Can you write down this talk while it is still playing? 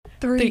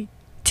3,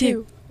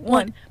 2,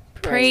 1.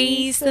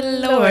 Praise the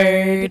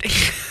Lord.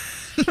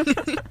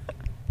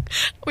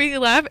 We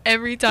laugh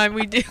every time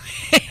we do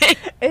it.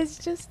 It's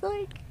just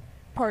like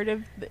part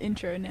of the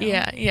intro now.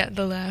 Yeah,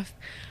 the laugh.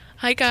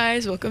 Hi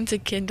guys, welcome to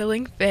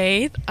Kindling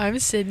Faith. I'm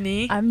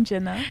Sydney. I'm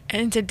Jenna.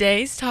 And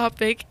today's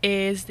topic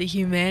is the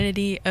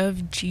humanity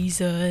of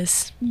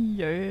Jesus.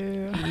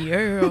 Yeah.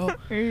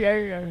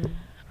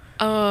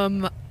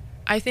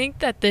 I think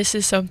that this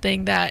is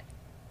something that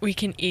we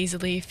can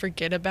easily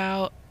forget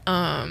about.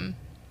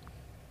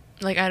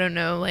 Like, I don't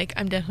know, like,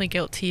 I'm definitely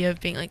guilty of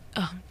being like,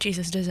 oh,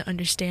 Jesus doesn't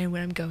understand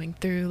what I'm going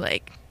through,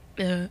 like,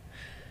 but,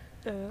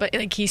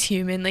 like, he's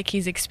human, like,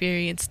 he's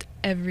experienced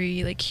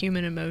every, like,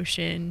 human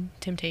emotion,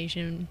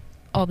 temptation,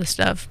 all the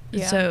stuff.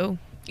 Yeah. So,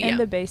 yeah. And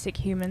the basic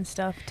human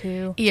stuff,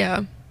 too.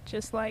 Yeah.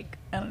 Just like,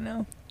 I don't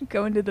know,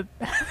 going to the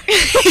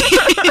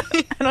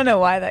bathroom. I don't know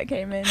why that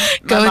came in.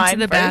 Going to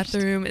the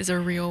bathroom is a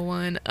real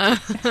one.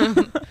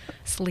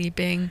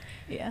 Sleeping.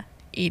 Yeah.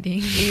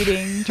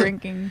 Eating,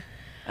 drinking.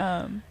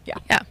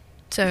 Yeah.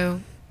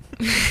 So,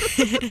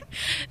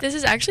 this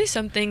is actually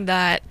something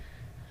that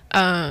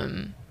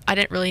I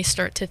didn't really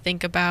start to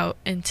think about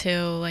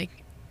until,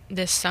 like,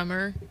 this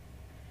summer.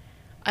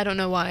 I don't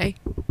know why.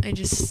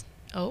 It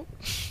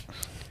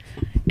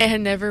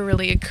had never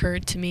really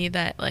occurred to me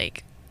that,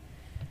 like,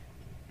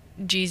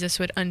 Jesus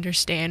would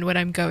understand what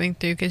I'm going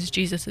through, because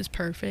Jesus is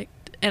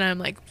perfect, and I'm,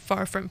 like,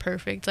 far from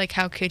perfect. Like,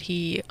 how could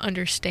he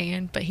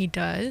understand? But he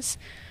does.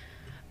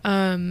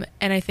 And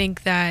I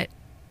think that,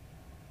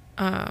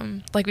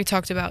 like we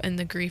talked about in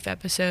the grief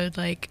episode,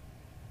 like,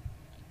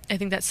 I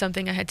think that's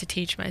something I had to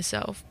teach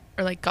myself,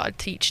 or, like, God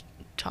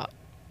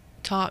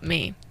taught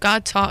me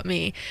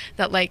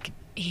that, like,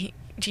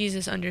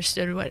 Jesus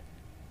understood what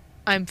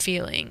I'm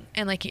feeling,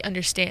 and, like, he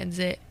understands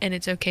it, and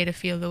it's okay to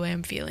feel the way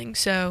I'm feeling.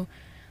 So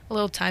a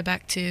little tie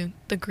back to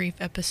the grief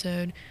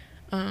episode.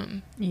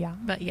 Yeah.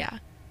 But yeah.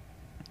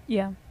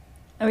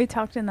 And we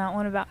talked in that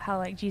one about how,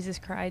 like, Jesus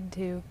cried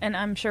too, and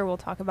I'm sure we'll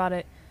talk about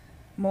it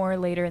more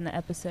later in the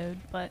episode,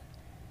 but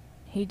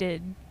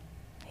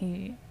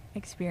he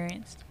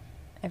experienced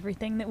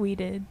everything that we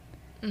did,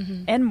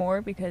 and more,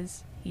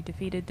 because he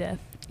defeated death.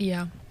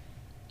 Yeah.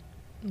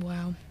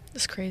 Wow.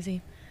 That's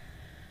crazy.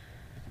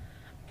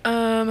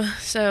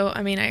 So,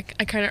 I mean, I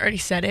kind of already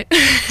said it,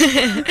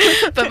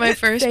 but my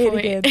first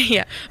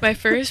my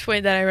first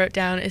point that I wrote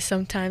down is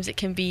sometimes it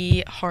can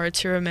be hard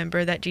to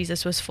remember that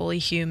Jesus was fully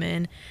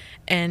human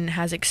and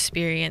has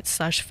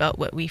experienced / felt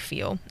what we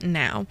feel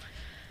now.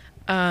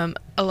 A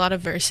lot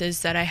of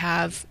verses that I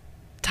have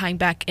tying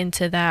back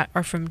into that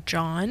are from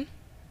John.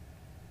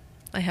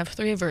 I have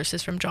 3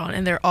 verses from John,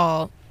 and they're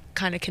all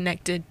kind of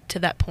connected to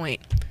that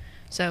point.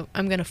 So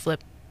I'm going to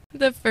flip.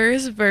 The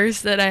first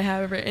verse that I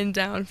have written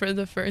down for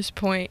the first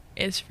point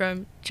is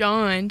from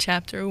John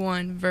chapter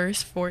 1,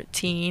 verse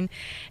 14.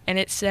 And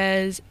it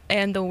says,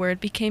 "And the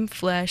Word became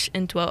flesh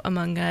and dwelt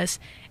among us,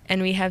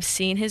 and we have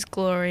seen his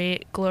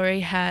glory,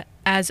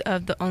 as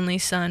of the only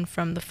Son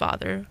from the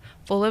Father,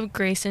 full of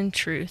grace and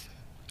truth."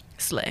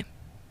 Slay.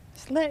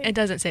 It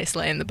doesn't say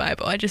slay in the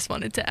Bible. I just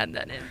wanted to add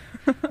that in.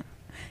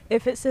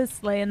 If it says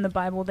slay in the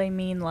Bible, they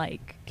mean,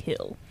 like,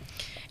 kill.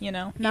 You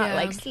know? Not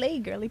like slay,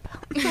 girly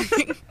pop.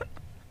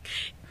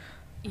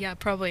 Yeah,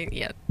 probably.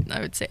 Yeah, I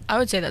would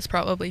say that's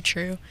probably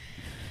true.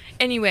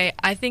 Anyway,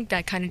 I think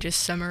that kind of just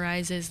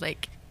summarizes,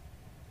 like,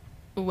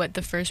 what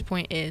the first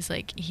point is.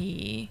 Like,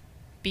 he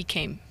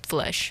became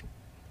flesh.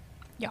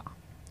 Yeah.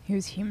 He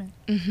was human.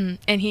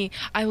 And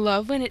I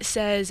love when it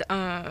says,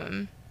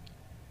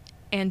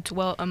 and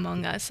dwelt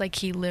among us. Like,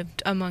 he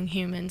lived among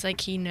humans. Like,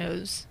 he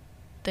knows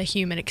the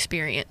human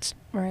experience.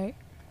 Right.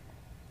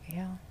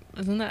 Yeah.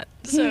 Isn't that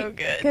so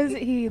good? Because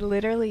he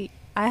literally,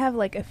 I have,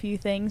 like, a few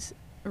things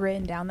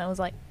written down that was,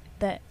 like,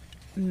 that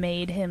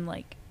made him,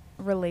 like,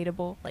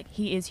 relatable. Like,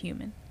 he is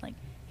human. Like,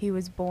 he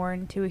was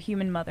born to a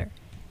human mother.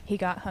 He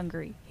got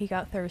hungry. He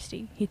got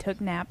thirsty. He took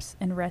naps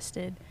and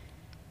rested.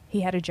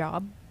 He had a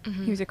job.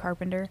 He was a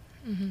carpenter.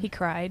 He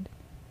cried.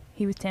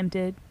 He was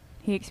tempted.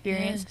 He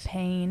experienced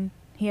pain.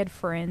 He had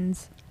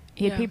friends.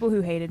 He had people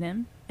who hated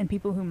him and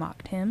people who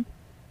mocked him.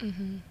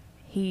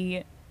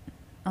 He,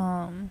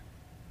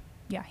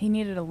 he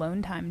needed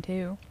alone time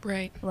too.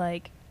 Right.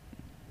 Like,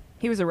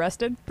 he was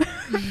arrested.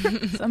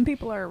 Some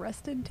people are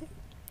arrested too.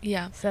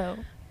 Yeah. So,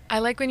 I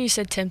like when you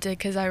said tempted,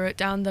 because I wrote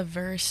down the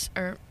verse,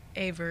 or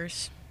a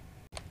verse.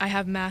 I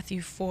have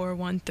Matthew 4,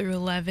 1 through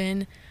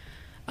 11.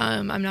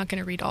 I'm not going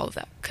to read all of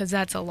that, because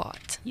that's a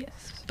lot.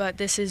 Yes. But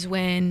this is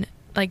when,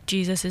 like,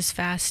 Jesus is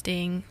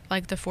fasting,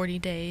 like, the 40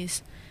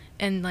 days,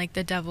 and, like,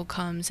 the devil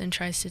comes and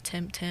tries to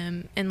tempt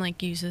him, and,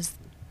 like, uses,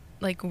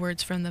 like,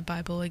 words from the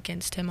Bible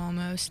against him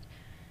almost.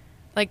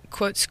 Like,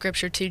 quotes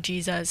scripture to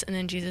Jesus, and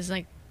then Jesus,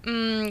 like,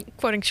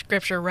 quoting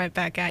scripture right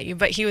back at you.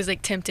 But he was,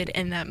 like, tempted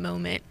in that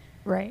moment.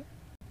 Right.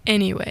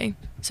 Anyway,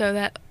 so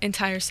that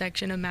entire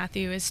section of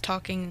Matthew is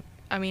talking,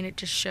 I mean, it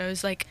just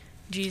shows, like,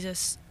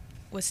 Jesus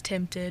was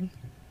tempted,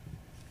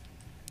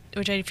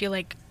 which I feel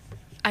like,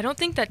 I don't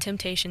think that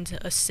temptation's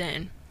a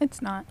sin.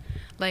 It's not.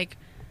 Like,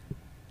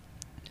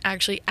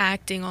 actually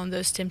acting on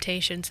those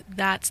temptations,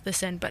 that's the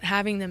sin, but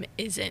having them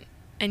isn't.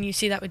 And you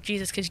see that with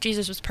Jesus, because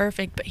Jesus was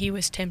perfect, but he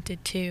was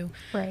tempted too.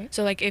 Right.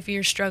 So, like, if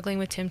you're struggling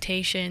with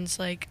temptations,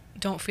 like,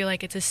 don't feel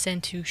like it's a sin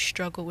to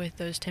struggle with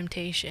those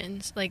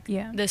temptations. Like,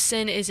 the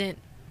sin isn't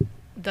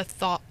the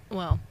thought,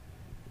 well,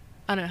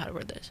 I don't know how to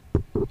word this.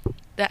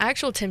 The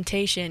actual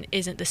temptation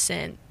isn't the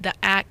sin. The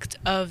act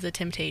of the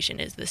temptation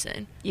is the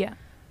sin. Yeah.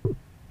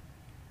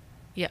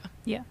 Yeah.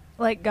 Yeah.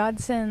 Like, God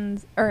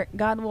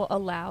will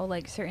allow,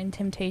 like, certain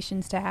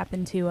temptations to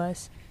happen to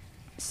us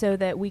so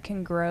that we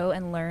can grow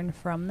and learn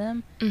from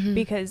them. Mm-hmm.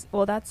 Because,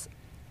 well, that's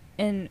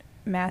in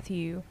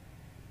Matthew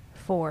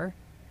 4.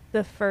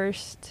 The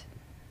first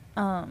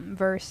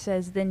verse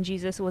says, "Then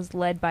Jesus was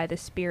led by the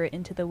Spirit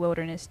into the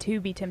wilderness to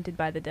be tempted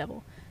by the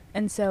devil."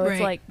 And so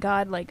it's like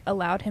God, like,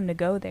 allowed him to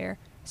go there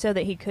so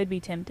that he could be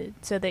tempted,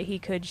 so that he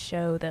could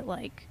show that,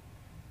 like,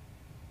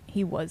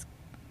 he was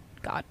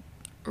God.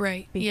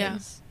 Right.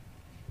 Because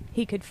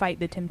he could fight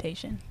the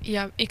temptation.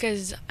 Yeah,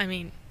 because, I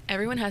mean,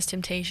 everyone has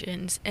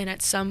temptations, and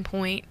at some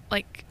point,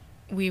 like,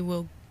 we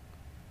will,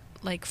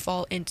 like,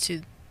 fall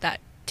into that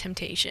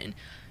temptation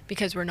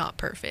because we're not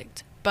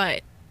perfect.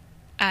 But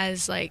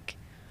as, like,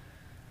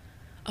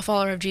 a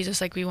follower of Jesus,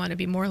 like, we want to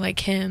be more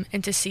like him,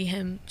 and to see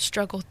him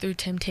struggle through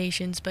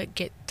temptations but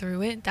get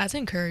through it, that's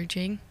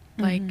encouraging.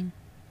 Mm-hmm. Like,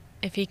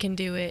 if he can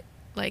do it,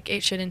 like,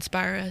 it should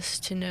inspire us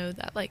to know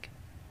that, like,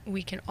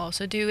 we can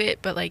also do it.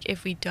 But, like,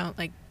 if we don't,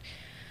 like,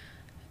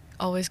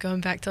 always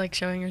going back to, like,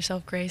 showing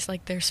yourself grace,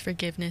 like, there's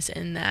forgiveness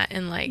in that.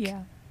 And, like,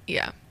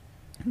 yeah.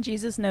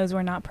 Jesus knows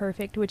we're not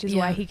perfect, which is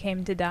why he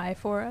came to die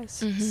for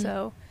us. Mm-hmm.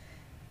 So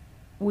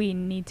we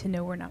need to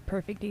know we're not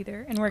perfect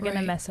either, and we're going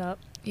to mess up.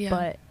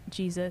 But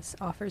Jesus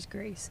offers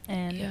grace,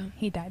 and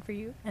he died for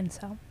you. And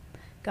so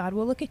God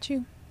will look at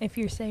you if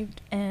you're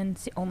saved and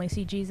only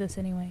see Jesus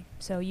anyway.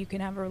 So you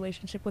can have a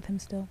relationship with him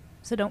still.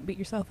 So don't beat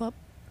yourself up.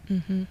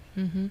 Mm-hmm.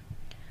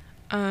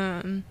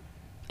 Mm-hmm.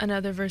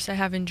 Another verse I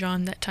have in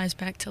John that ties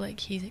back to, like,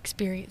 he's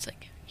experienced,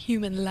 like,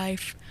 human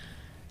life.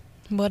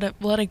 What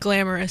a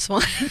glamorous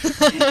one.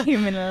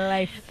 Human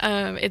life.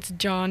 It's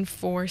John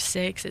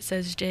 4:6. It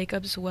says,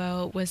 "Jacob's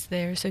well was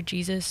there, so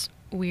Jesus,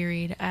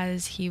 wearied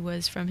as he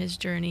was from his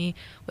journey,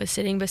 was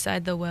sitting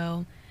beside the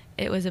well.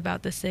 It was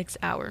about the 6th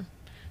hour."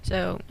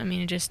 So, I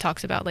mean, it just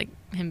talks about, like,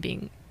 him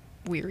being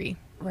weary.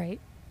 Right.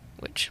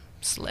 Which,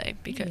 slay,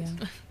 because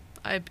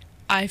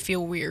I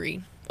feel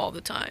weary all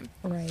the time.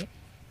 Right.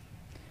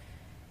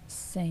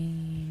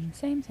 Same.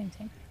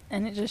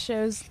 And it just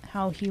shows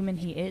how human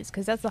he is,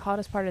 because that's the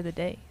hottest part of the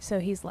day. So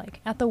he's, like,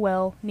 at the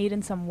well,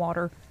 needing some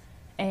water,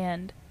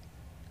 and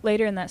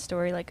later in that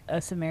story, like,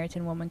 a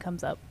Samaritan woman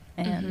comes up,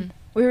 and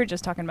we were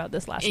just talking about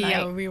this last night.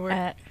 Yeah, we were.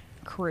 At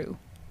Crew.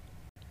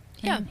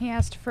 Yeah. And he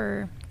asked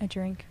for a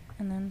drink,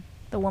 and then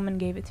the woman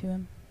gave it to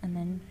him, and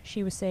then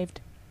she was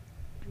saved.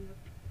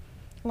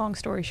 Long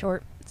story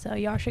short, so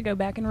y'all should go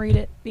back and read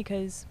it,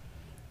 because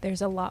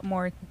there's a lot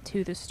more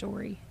to the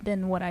story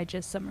than what I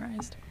just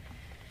summarized.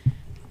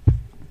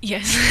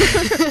 Yes.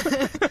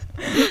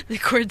 The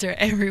chords are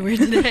everywhere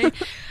today.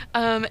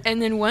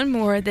 And then one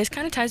more. This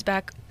kind of ties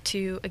back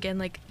to, again,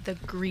 like, the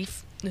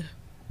grief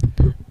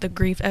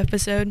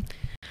episode.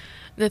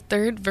 The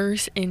third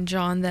verse in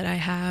John that I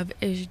have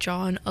is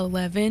John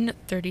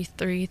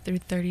 11:33 through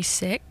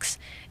 36.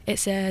 It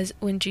says,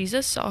 "When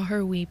Jesus saw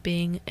her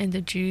weeping, and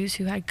the Jews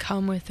who had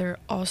come with her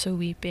also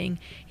weeping,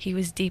 he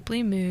was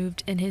deeply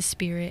moved in his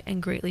spirit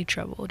and greatly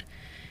troubled.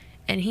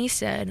 And he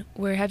said,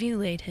 'Where have you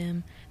laid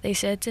him?' They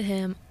said to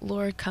him,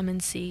 'Lord, come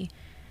and see.'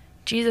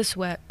 Jesus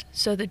wept.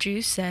 So the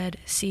Jews said,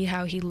 'See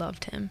how he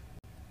loved him.'"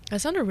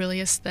 That sounded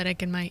really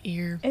aesthetic in my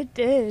ear. It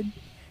did.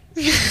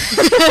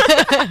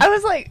 I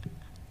was like,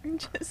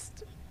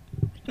 just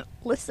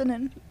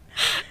listening.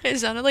 It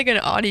sounded like an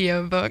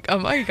audiobook. Oh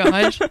my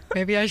gosh.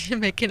 Maybe I should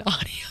make an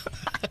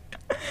audiobook.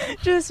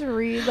 Just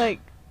read, like,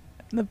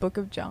 the book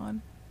of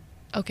John.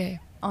 Okay.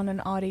 On an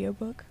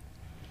audiobook.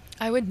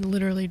 I would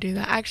literally do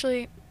that.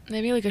 Actually,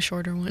 maybe, like, a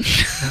shorter one.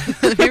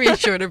 Maybe a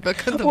shorter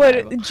book of the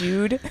Bible.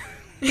 Jude?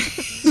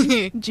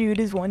 Jude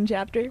is one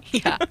chapter?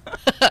 Yeah.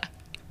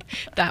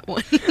 That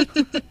one.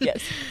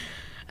 Yes.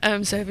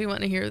 So if you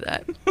want to hear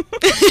that,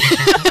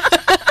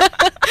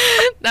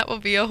 that will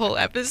be a whole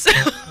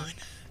episode.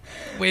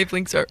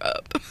 Wavelengths are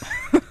up.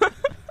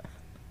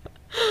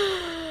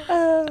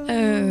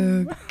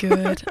 Oh,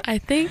 good. I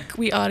think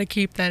we ought to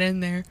keep that in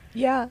there.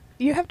 Yeah,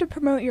 you have to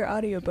promote your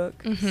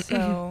audiobook.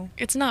 So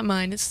it's not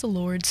mine, it's the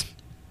Lord's.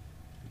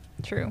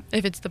 True.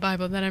 If it's the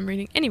Bible that I'm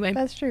reading. Anyway.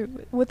 That's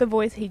true. With the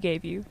voice he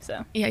gave you,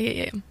 so.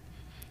 Yeah.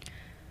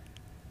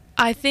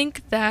 I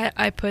think that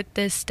I put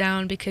this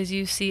down because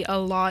you see a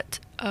lot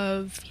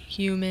of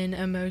human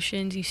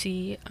emotions. You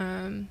see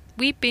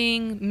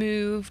weeping,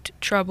 moved,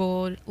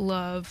 troubled,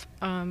 love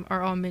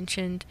are all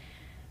mentioned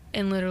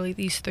in literally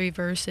these 3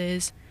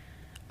 verses.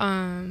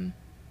 And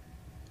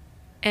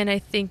I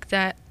think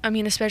that, I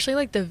mean, especially,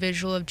 like, the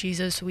visual of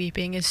Jesus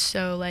weeping is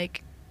so,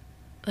 like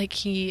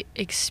he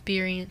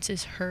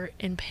experiences hurt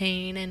and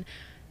pain and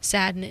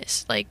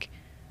sadness. Like,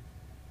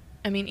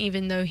 I mean,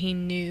 even though he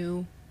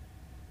knew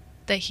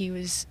that he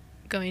was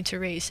going to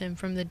raise him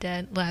from the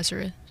dead,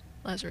 Lazarus.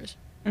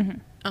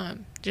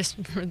 Just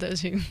for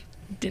those who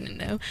didn't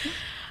know.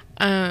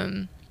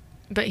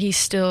 But he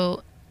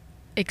still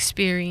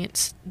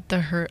experienced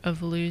the hurt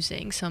of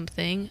losing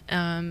something,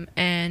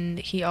 and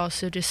he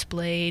also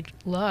displayed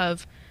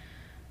love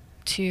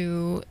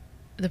to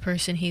the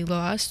person he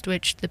lost,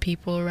 which the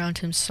people around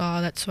him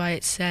saw. That's why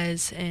it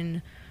says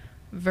in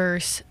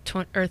verse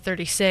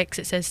 36,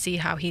 it says, see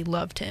how he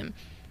loved him.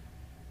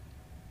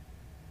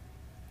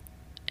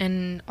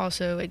 And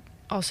also it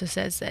also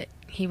says that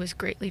he was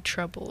greatly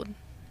troubled.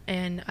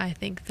 And I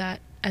think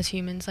that as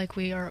humans, like,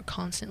 we are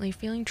constantly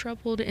feeling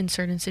troubled in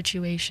certain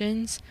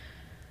situations.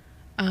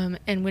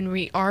 And when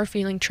we are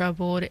feeling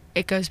troubled,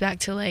 it goes back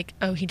to, like,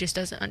 oh, he just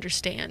doesn't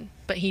understand.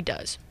 But he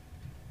does.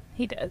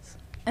 He does.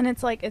 And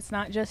it's like, it's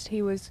not just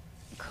he was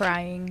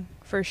crying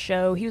for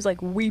show. He was,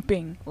 like,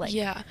 weeping. Like,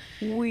 yeah.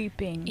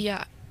 Weeping.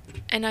 Yeah.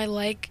 And I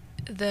like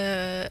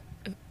the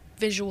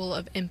visual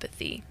of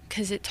empathy,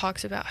 because it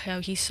talks about how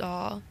he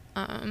saw,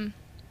 I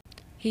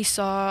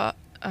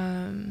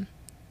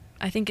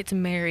think it's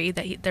Mary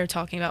that they're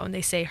talking about when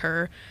they say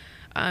her.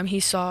 He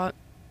saw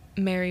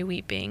Mary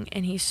weeping,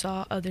 and he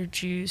saw other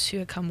Jews who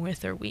had come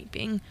with her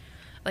weeping.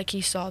 Like, he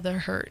saw their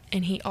hurt,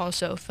 and he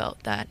also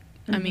felt that.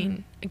 I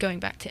mean, going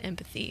back to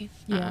empathy.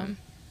 Yeah.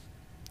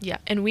 Yeah,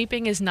 and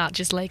weeping is not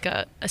just like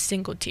a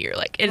single tear.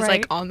 Like, it's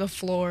like on the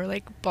floor,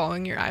 like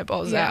bawling your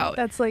eyeballs out.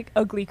 That's like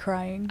ugly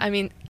crying. I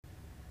mean,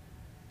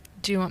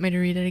 do you want me to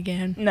read it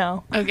again?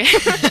 No. Okay.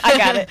 I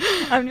got it.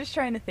 I'm just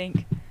trying to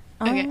think.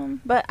 Okay.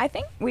 But I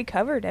think we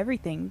covered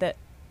everything that,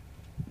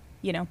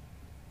 you know.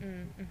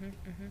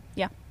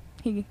 Yeah.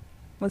 He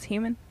was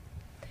human.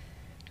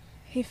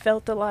 He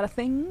felt a lot of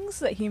things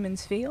that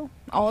humans feel.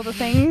 All the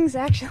things,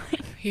 actually.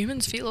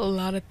 Humans feel a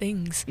lot of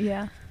things.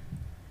 Yeah.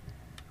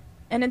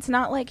 And it's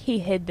not like he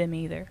hid them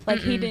either. Like,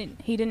 he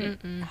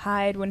didn't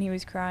hide when he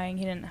was crying.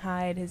 He didn't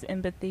hide his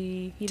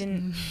empathy. He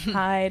didn't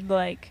hide,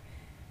 like,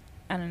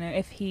 I don't know,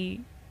 if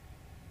he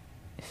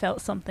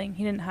felt something.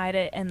 He didn't hide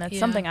it, and that's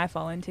something I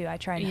fall into. I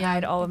try and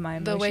hide all of my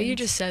emotions. The way you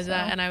just said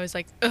that, and I was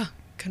like, ugh,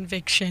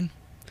 conviction.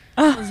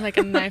 It was like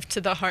a knife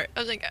to the heart. I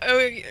was like,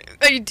 oh,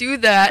 I do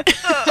that.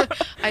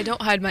 I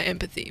don't hide my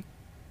empathy.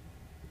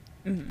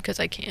 Because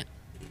I can't.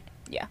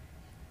 Yeah.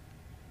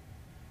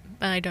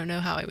 And I don't know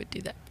how I would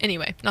do that.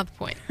 Anyway, not the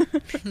point.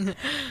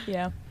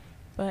 Yeah.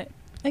 But,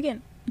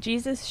 again,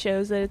 Jesus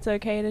shows that it's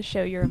okay to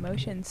show your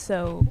emotions,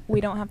 so we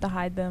don't have to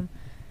hide them.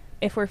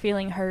 If we're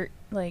feeling hurt,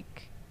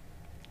 like,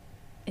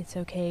 it's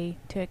okay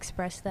to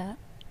express that.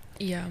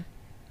 Yeah.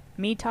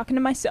 Me talking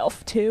to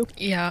myself, too.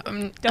 Yeah.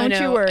 Don't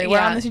you worry. We're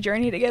on this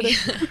journey together.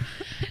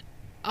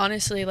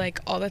 Honestly, like,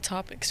 all the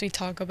topics we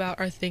talk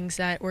about are things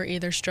that we're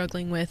either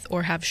struggling with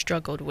or have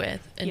struggled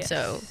with. And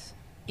so,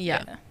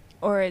 yeah.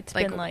 Or it's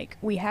like, been like,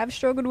 we have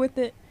struggled with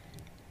it,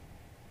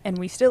 and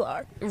we still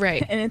are.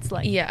 Right. And it's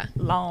like,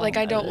 long, like,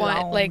 I don't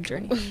want, like,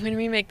 journey. When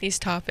we make these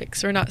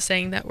topics, we're not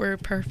saying that we're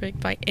perfect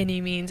by any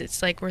means.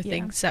 It's like we're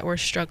things that we're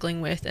struggling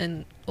with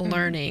and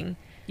learning.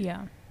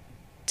 Yeah.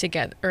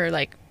 Together, or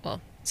like, well,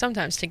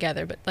 sometimes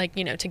together, but like,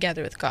 you know,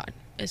 together with God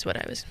is what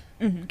I was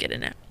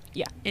getting at.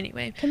 Yeah.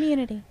 Anyway.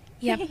 Community.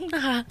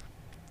 Yeah.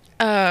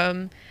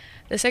 The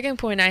second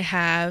point I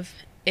have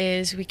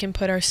is we can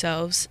put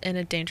ourselves in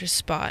a dangerous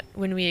spot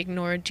when we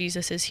ignore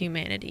Jesus'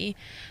 humanity,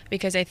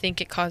 because I think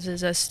it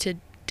causes us to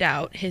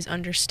doubt his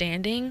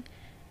understanding,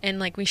 and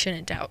like, we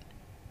shouldn't doubt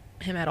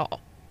him at all.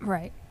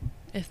 Right.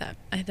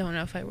 I don't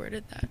know if I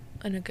worded that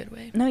in a good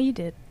way. No, you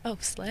did. Oh,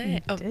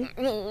 slay. You did.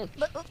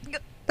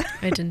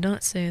 I did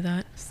not say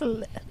that.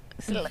 Slay.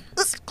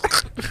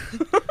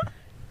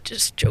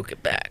 Just joke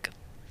it back.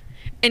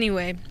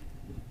 Anyway,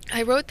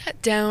 I wrote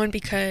that down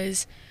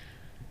because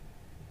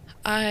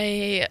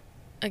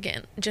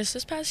again, just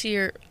this past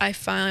year, I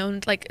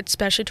found, like,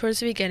 especially towards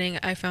the beginning,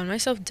 I found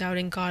myself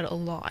doubting God a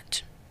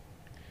lot.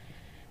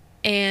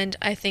 And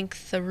I think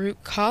the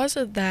root cause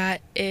of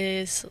that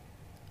is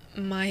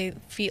my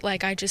feet.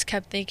 Like, I just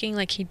kept thinking,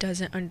 like, he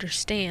doesn't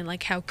understand.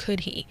 Like, how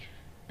could he?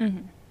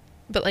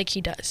 But, like, he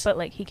does. But,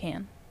 like, he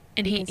can.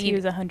 And he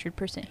was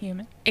 100%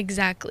 human.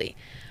 Exactly.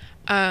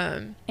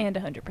 And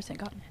 100%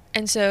 God.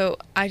 And so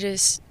I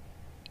just...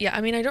 Yeah,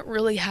 I mean, I don't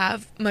really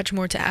have much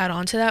more to add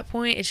on to that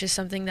point. It's just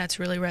something that's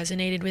really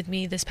resonated with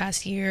me this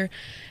past year,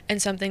 and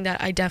something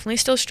that I definitely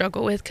still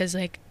struggle with, because,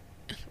 like,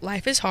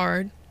 life is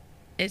hard.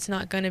 It's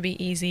not going to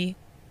be easy.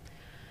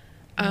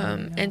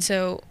 And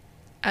so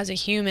as a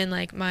human,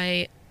 like,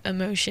 my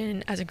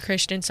emotion as a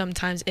Christian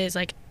sometimes is,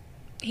 like,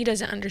 he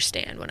doesn't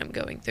understand what I'm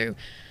going through.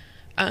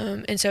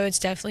 And so it's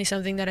definitely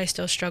something that I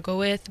still struggle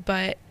with,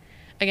 but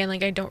again,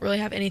 like, I don't really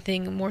have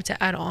anything more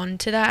to add on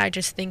to that. I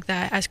just think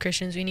that as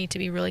Christians, we need to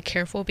be really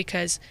careful,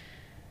 because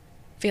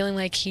feeling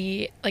like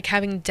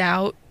having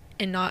doubt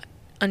and not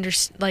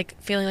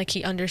feeling like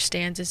he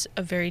understands is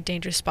a very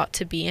dangerous spot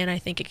to be in. I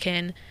think it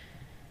can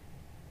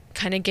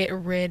kind of get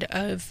rid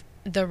of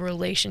the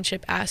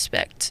relationship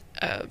aspect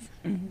of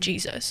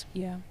Jesus.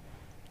 Yeah.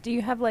 Do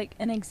you have, like,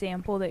 an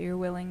example that you're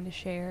willing to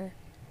share?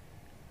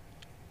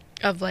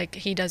 Of, like,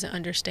 he doesn't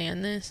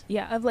understand this?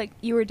 Yeah, of, like,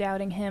 you were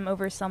doubting him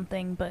over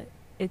something, but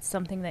it's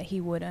something that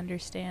he would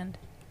understand.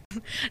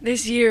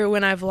 This year,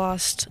 when I've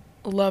lost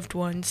loved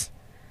ones,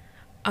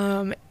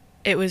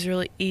 it was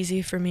really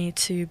easy for me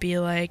to be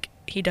like,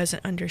 he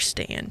doesn't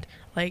understand.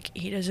 Like,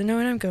 he doesn't know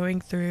what I'm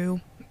going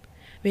through.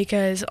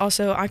 Because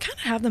also, I kind of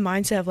have the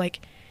mindset of,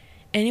 like,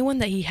 anyone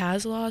that he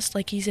has lost,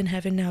 like, he's in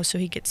heaven now, so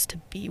he gets to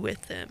be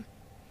with them.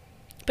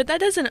 But that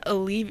doesn't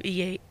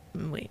alleviate...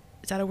 Wait,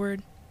 is that a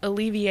word?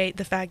 Alleviate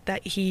the fact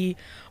that he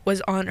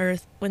was on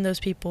earth when those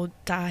people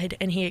died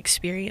and he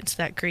experienced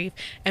that grief.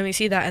 And we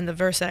see that in the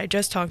verse that I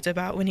just talked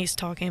about when he's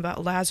talking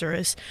about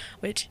Lazarus,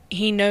 which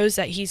he knows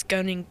that he's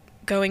going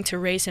to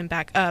raise him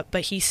back up,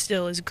 but he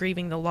still is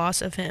grieving the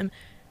loss of him.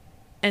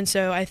 And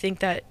so I think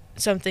that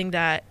something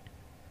that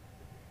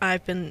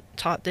I've been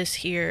taught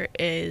this year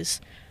is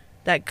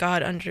that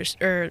God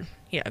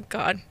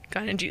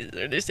God and Jesus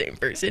are the same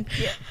person.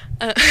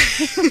 Yeah.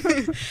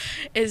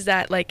 Is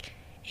that, like,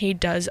 he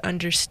does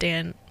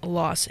understand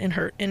loss and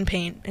hurt and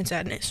pain and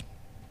sadness.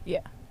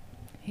 Yeah,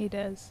 he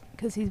does,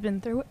 because he's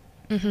been through it.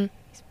 Mm-hmm.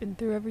 He's been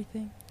through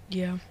everything.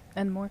 Yeah.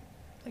 And more,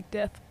 like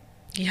death.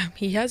 Yeah,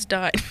 he has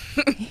died.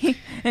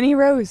 And he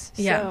rose.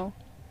 Yeah. So.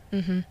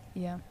 Mm-hmm.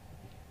 Yeah.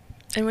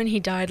 And when he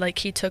died, like,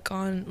 he took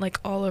on, like,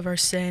 all of our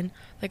sin,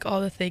 like, all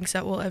the things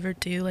that we'll ever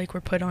do, like, were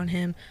put on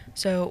him.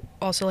 So,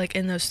 also, like,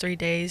 in those 3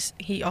 days,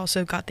 he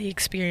also got the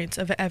experience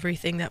of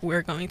everything that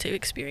we're going to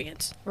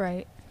experience.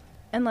 Right.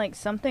 And, like,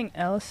 something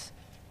else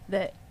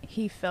that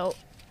he felt...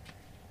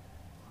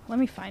 Let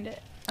me find it.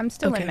 I'm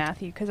still in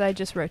Matthew, because I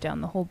just wrote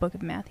down the whole book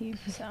of Matthew,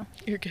 so...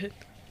 You're good.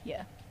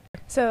 Yeah.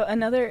 So,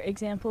 another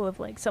example of,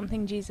 like,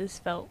 something Jesus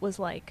felt was,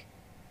 like...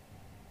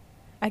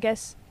 I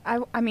guess...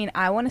 I mean,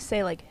 I want to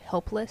say, like,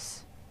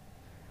 helpless.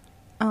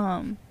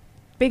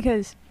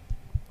 Because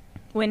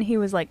when he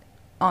was, like,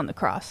 on the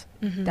cross,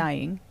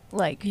 dying,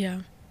 like... Yeah.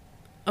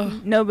 Oh.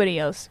 Nobody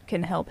else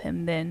can help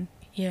him then.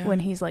 Yeah.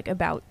 When he's, like,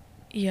 about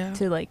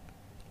to, like...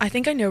 I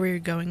think I know where you're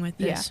going with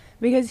this. Yeah.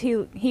 Because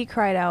he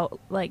cried out,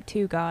 like,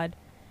 to God.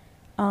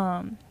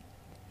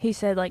 He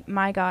said, like,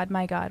 my God,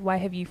 why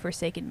have you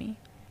forsaken me?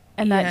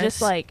 And that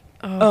just, like...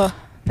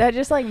 that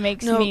just, like,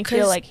 makes me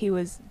feel like he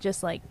was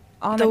just, like...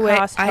 on the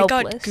cross, helpless. I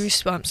got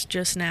goosebumps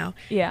just now.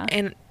 Yeah.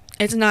 And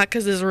it's not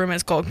because this room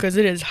is cold, because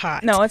it is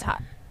hot. No, it's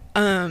hot.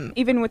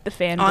 Even with the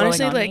fan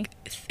honestly, blowing on like,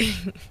 me.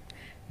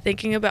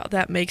 Thinking about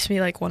that makes me,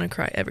 like, want to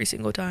cry every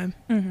single time.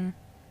 Mm-hmm.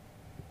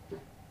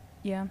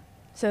 Yeah.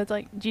 So it's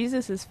like,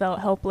 Jesus has felt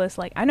helpless.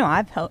 Like, I know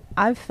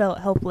I've felt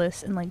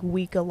helpless and, like,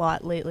 weak a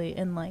lot lately.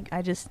 And, like,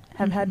 I just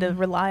have had to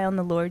rely on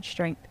the Lord's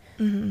strength.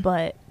 Mm-hmm.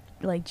 But,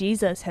 like,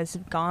 Jesus has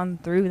gone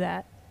through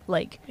that.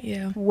 Like,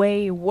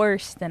 way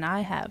worse than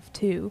I have,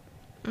 too.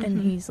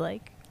 And he's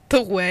like...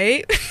 The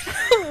way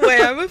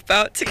I'm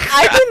about to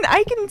cry.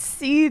 I can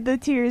see the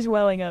tears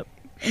welling up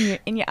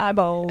in your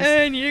eyeballs.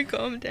 And you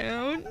calm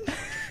down.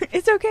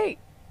 It's okay.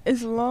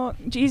 As long...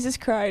 Jesus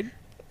cried.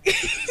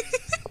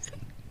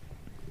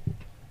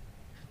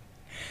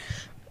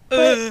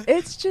 But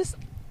it's just,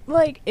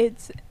 like,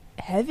 it's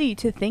heavy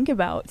to think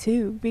about,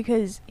 too.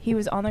 Because he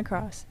was on the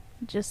cross.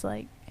 Just,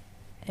 like,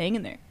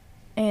 hanging there.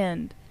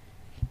 And...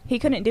 he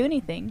couldn't do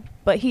anything,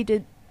 but he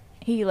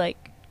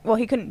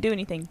couldn't do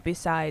anything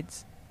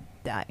besides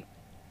die.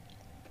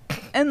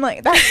 And,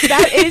 like,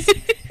 that is,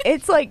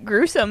 it's, like,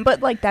 gruesome,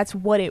 but, like, that's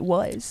what it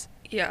was.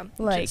 Yeah.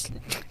 Like.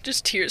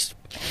 Just tears.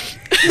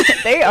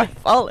 They are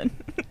falling.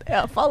 They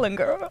are falling,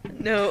 girl.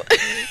 No.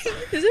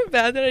 Is it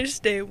bad that I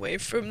stay away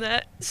from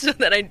that so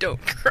that I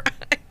don't cry?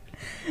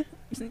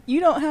 You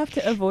don't have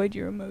to avoid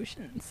your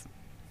emotions.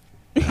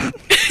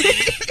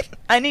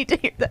 I need to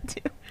hear that,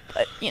 too.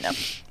 But, you know,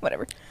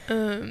 whatever.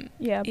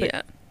 Yeah,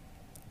 but...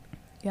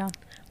 Yeah.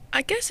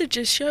 I guess it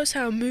just shows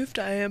how moved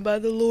I am by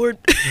the Lord.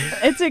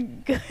 It's a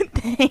good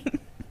thing.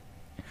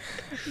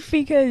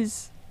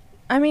 Because,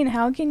 I mean,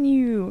 how can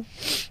you,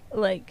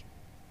 like,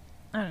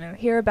 I don't know,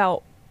 hear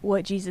about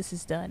what Jesus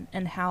has done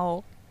and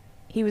how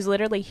he was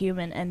literally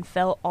human and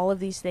felt all of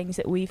these things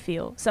that we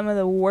feel. Some of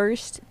the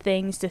worst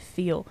things to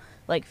feel,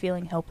 like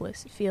feeling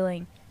helpless,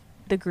 feeling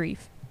the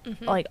grief.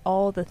 Mm-hmm. Like,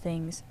 all the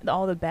things,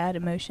 all the bad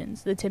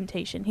emotions, the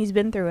temptation. He's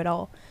been through it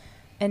all.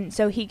 And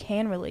so he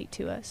can relate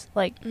to us.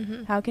 Like,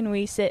 how can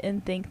we sit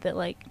and think that,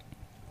 like,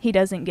 he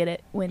doesn't get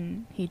it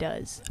when he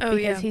does? Oh,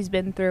 because he's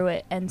been through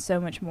it and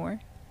so much more.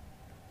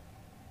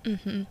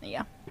 Mm-hmm.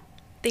 Yeah.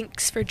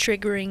 Thanks for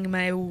triggering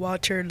my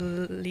water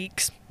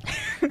leaks.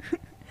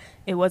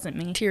 It wasn't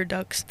me. Tear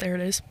ducts, there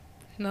it is.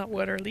 Not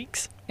water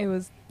leaks. It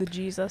was the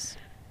Jesus.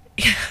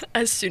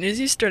 As soon as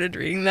you started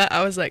reading that,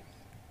 I was like,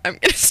 I'm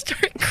gonna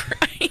start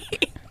crying.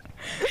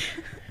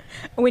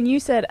 When you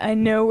said, I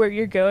know where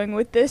you're going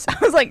with this, I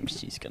was like,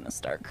 she's gonna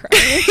start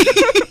crying.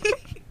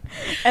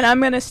 And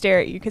I'm gonna stare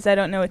at you because I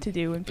don't know what to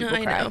do when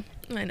people cry.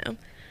 I know.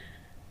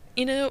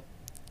 You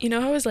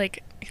know how I was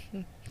like,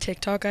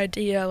 TikTok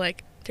idea,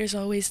 like, there's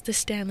always the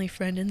Stanley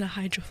friend and the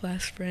Hydro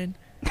Flask friend.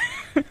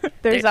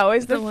 There's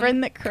always the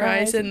friend that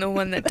cries. And the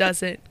one that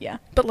doesn't. Yeah.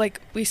 But, like,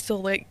 we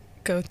still, like,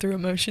 go through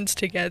emotions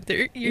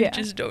together. You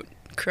just don't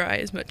cry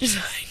as much as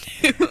I do.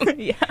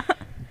 Yeah.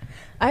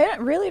 I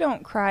really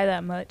don't cry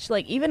that much,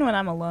 like, even when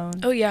I'm alone.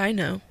 Oh, yeah, I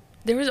know.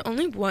 There was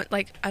only one,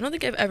 like, I don't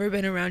think I've ever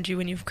been around you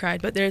when you've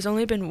cried, but there's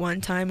only been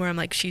one time where I'm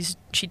like, she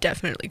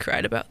definitely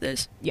cried about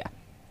this. Yeah.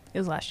 It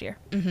was last year.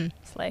 Mm-hmm.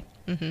 Slay.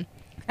 Mm-hmm.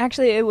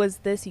 Actually, it was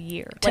this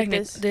year.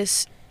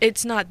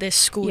 It's not this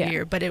school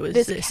year, but it was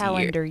this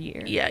calendar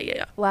year.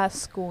 Yeah.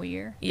 Last school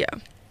year. Yeah.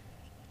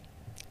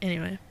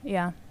 Anyway.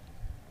 Yeah.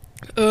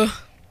 Ugh.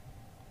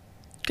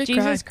 Good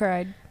Jesus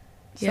cried.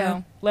 So,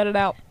 yeah. Let it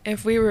out.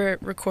 If we were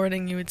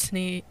recording, you would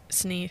sneeze.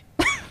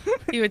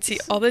 You would see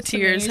all the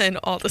tears and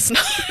all the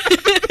snot.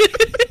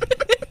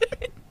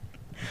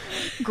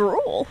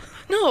 Gruel.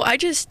 No,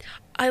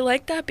 I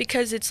like that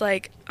because it's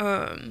like,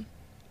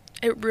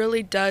 it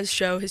really does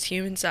show his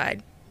human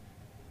side.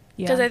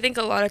 Because I think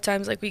a lot of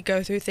times, like, we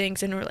go through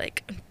things and we're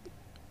like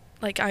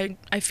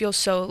I feel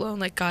so alone,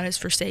 like God has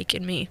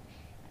forsaken me.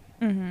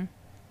 Mm-hmm.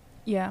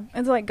 Yeah.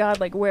 It's like, God,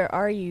 like, where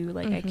are you?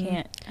 Like,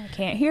 Mm-hmm. I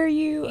can't hear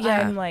you.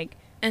 Yeah.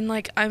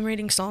 I'm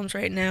reading Psalms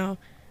right now,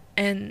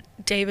 and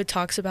David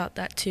talks about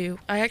that too.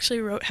 I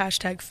actually wrote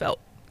 #felt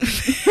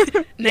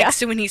next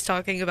to when he's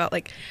talking about,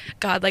 like,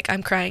 God, like,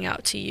 I'm crying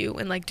out to you,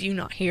 and, like, do you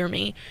not hear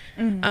me?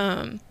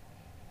 Mm-hmm.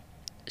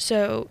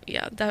 So,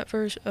 yeah, that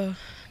verse,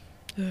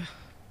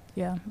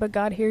 Yeah, but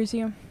God hears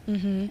you,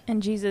 mm-hmm.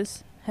 and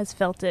Jesus has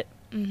felt it,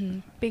 Mm-hmm.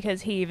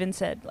 because he even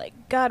said, like,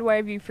 God, why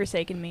have you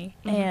forsaken me?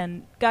 Mm-hmm.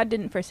 And God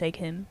didn't forsake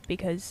him,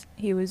 because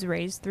he was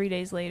raised 3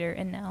 days later,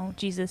 and now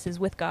Jesus is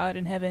with God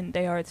in heaven.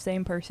 They are the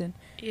same person.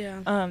 Yeah.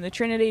 The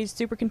Trinity is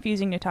super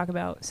confusing to talk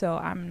about, so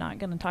I'm not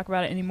going to talk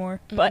about it anymore,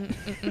 but...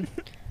 Yeah,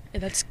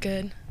 that's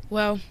good.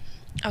 Well,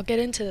 I'll get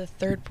into the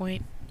third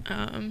point,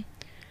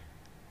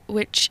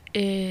 which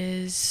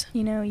is...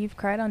 You know, you've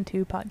cried on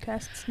 2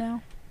 podcasts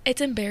now.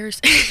 It's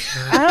embarrassing.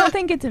 I don't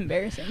think it's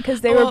embarrassing,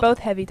 because they were both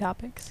heavy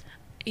topics.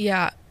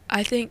 Yeah,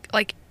 I think,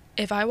 like,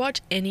 if I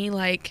watch any,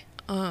 like,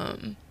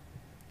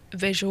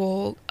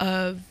 visual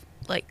of,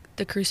 like,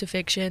 the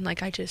crucifixion,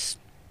 like, I just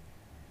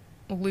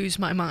lose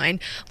my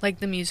mind. Like,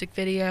 the music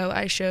video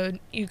I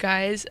showed you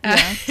guys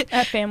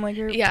at family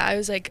group. Yeah, I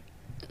was, like,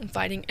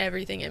 fighting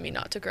everything in me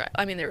not to cry.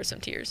 I mean, there were some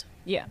tears.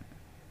 Yeah.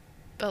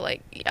 But,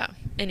 like, yeah,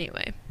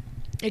 anyway.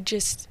 It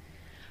just,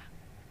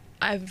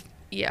 that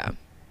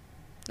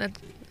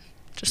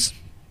just,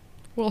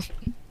 well...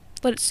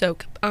 Let it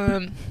soak.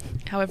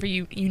 However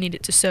you need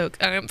it to soak.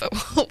 But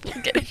we'll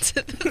get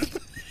into this.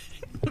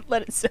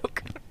 Let it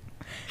soak.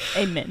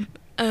 Amen.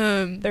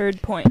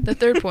 Third point. The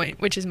third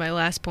point, which is my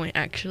last point,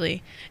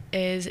 actually,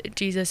 is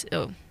Jesus.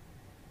 Oh.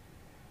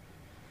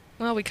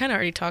 Well, we kind of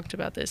already talked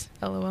about this.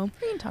 LOL.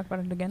 We can talk about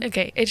it again.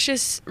 Okay, it's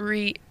just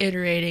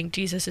reiterating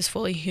Jesus is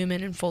fully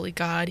human and fully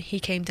God. He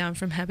came down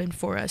from heaven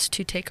for us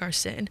to take our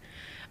sin.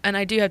 And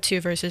I do have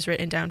 2 verses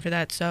written down for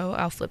that, so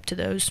I'll flip to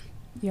those.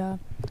 Yeah.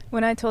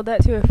 When I told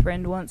that to a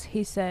friend once,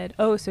 he said,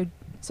 "Oh, so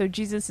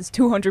Jesus is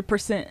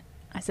 200%."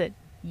 I said,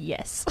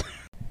 "Yes."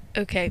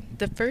 Okay,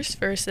 the first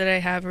verse that I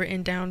have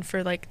written down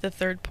for, like, the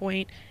third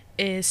point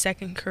is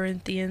 2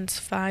 Corinthians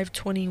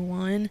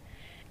 5:21.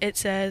 It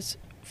says,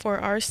 "For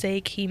our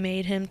sake he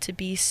made him to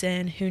be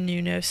sin who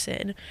knew no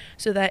sin,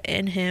 so that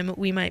in him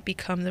we might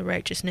become the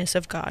righteousness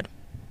of God."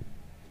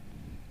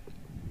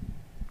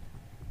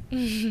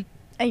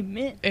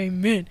 Amen.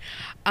 Amen.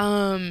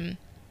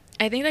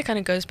 I think that kind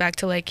of goes back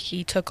to, like,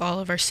 he took all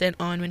of our sin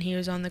on when he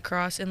was on the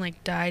cross and,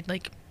 like, died.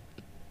 Like,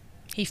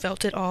 he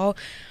felt it all.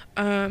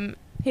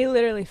 He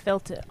literally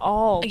felt it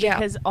all, yeah.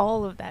 Because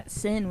all of that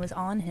sin was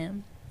on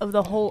him, of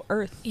the whole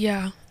earth.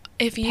 Yeah.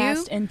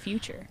 Past and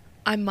future.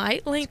 I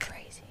might link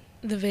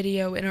the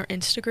video in our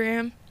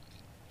Instagram,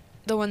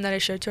 the one that I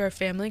showed to our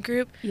family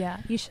group.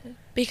 Yeah, you should.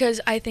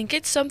 Because I think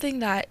it's something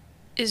that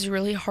is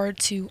really hard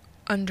to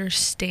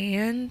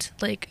understand,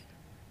 like,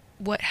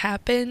 what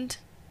happened,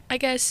 I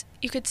guess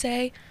you could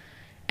say.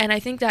 And I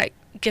think that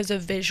gives a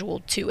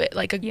visual to it,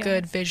 like a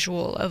good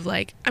visual of,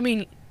 like, I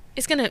mean,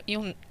 it's gonna,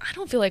 I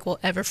don't feel like we'll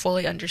ever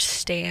fully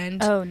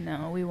understand. Oh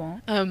no, we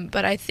won't.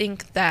 But I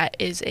think that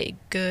is a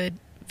good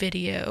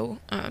video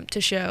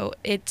to show.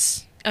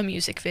 It's a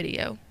music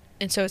video,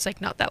 and so it's,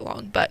 like, not that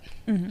long, but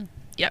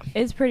yeah,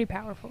 it's pretty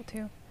powerful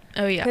too.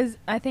 Oh yeah, because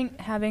I think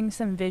having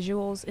some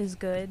visuals is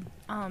good,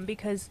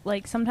 because,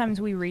 like, sometimes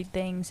we read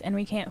things and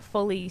we can't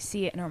fully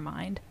see it in our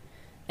mind,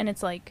 and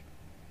it's like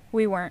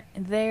we weren't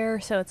there,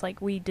 so it's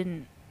like we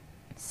didn't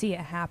see it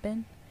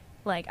happen.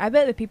 Like, I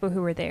bet the people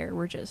who were there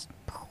were just,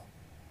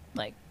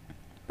 like,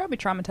 probably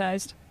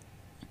traumatized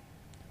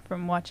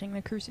from watching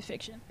the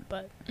crucifixion,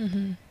 but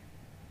it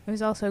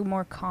was also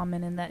more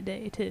common in that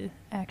day to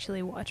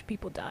actually watch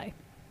people die,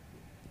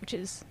 which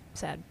is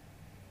sad.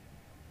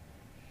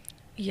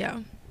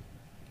 Yeah.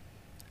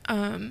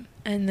 And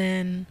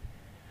then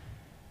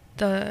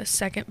the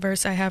second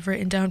verse I have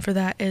written down for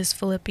that is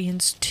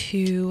Philippians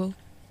 2.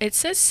 It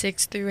says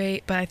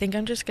 6-8, but I think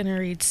I'm just going to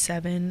read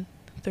 7-8.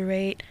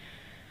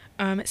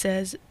 It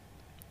says,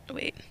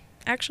 I'm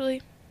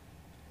actually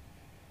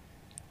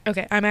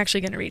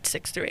going to read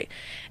 6-8.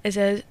 It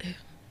says,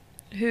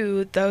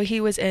 "Who, though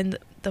he was in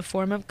the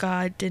form of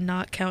God, did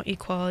not count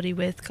equality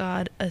with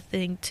God a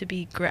thing to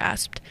be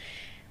grasped,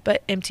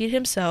 but emptied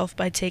himself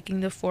by taking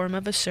the form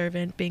of a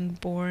servant, being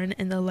born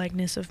in the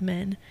likeness of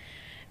men.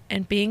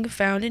 And being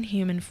found in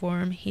human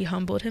form, he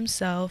humbled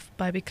himself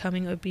by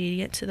becoming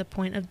obedient to the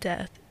point of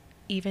death,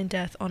 even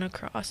death on a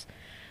cross.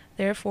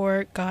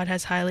 Therefore, God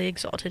has highly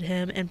exalted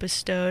him and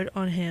bestowed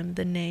on him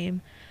the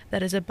name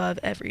that is above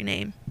every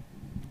name.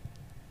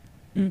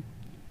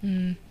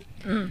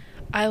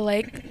 I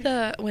like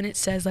when it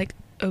says like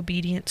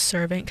obedient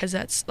servant, because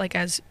that's like,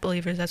 as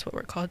believers, that's what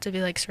we're called, to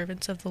be like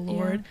servants of the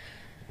Lord.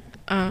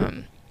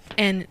 And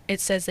it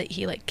says that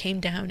he like came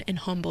down and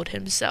humbled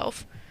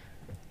himself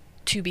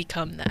to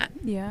become that.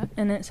 Yeah,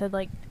 and it said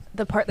like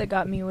the part that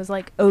got me was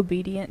like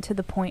obedient to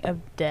the point of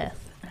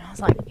death, and I was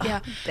like, oh, yeah,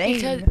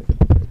 dang.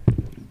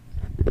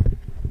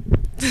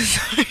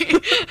 Sorry.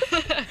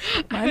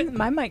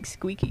 my mic's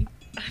squeaky.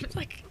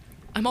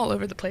 I'm all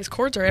over the place.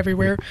 Cords are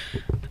everywhere.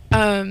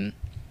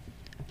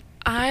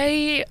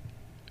 I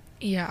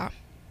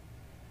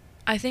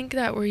think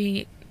that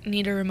we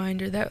need a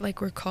reminder that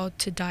like we're called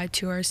to die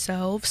to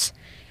ourselves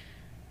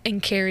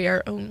and carry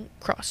our own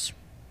cross.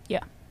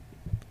 Yeah.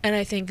 And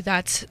I think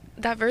that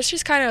verse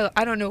just kind of,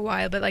 I don't know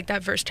why, but like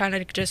that verse kind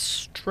of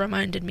just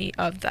reminded me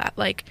of that.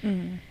 Like,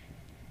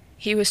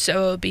 he was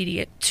so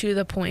obedient to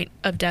the point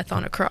of death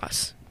on a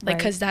cross. Like,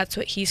 because that's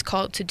what he's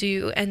called to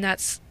do. And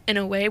that's, in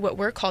a way, what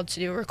we're called to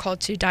do. We're called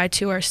to die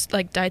to our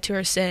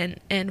sin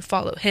and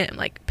follow him.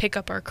 Like, pick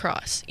up our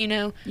cross, you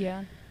know?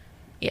 Yeah.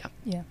 Yeah.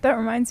 Yeah. That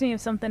reminds me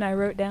of something I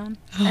wrote down.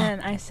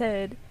 And I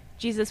said,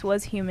 Jesus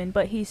was human,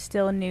 but he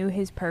still knew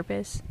his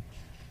purpose,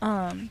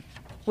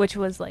 which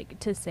was,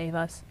 like, to save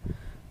us.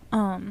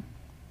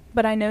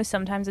 But I know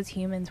sometimes as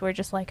humans, we're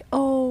just like,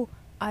 oh,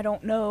 I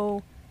don't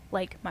know,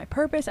 like, my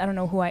purpose. I don't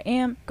know who I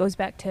am. Goes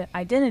back to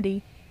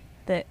identity,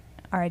 that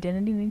our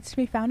identity needs to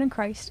be found in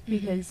Christ,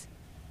 because,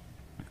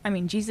 I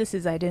mean,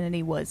 Jesus'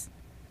 identity was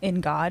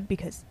in God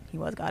because he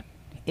was God,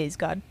 is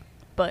God.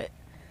 But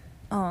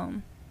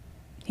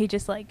he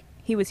just, like,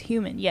 he was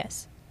human,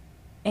 yes.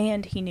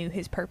 And he knew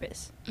his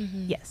purpose,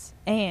 yes.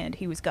 And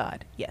he was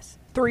God, yes.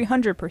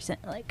 300%,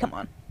 like, come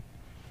on.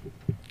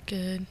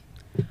 Good.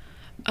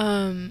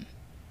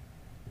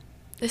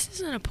 This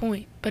isn't a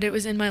point, but it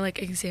was in my,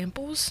 like,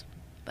 examples.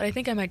 But I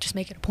think I might just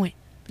make it a point.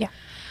 Yeah.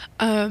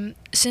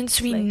 Since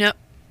we know...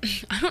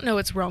 I don't know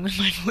what's wrong with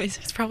my voice.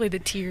 It's probably the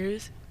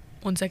tears.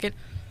 1 second.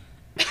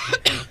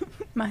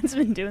 Mine's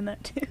been doing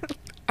that, too.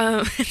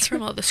 It's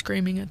from all the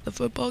screaming at the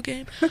football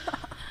game.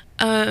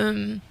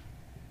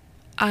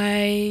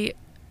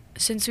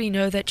 Since we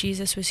know that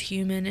Jesus was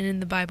human, and in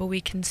the Bible we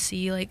can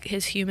see, like,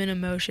 his human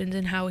emotions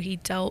and how he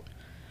dealt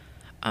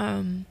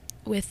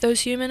with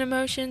those human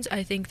emotions,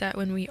 I think that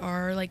when we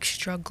are, like,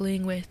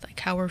 struggling with, like,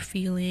 how we're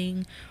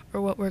feeling or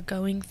what we're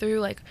going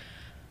through, like,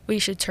 we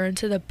should turn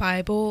to the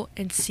Bible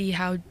and see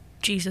how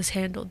Jesus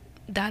handled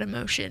that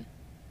emotion.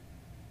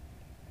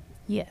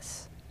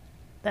 Yes.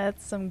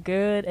 That's some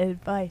good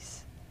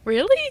advice.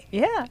 Really?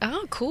 Yeah.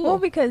 Oh, cool. Well,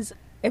 because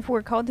if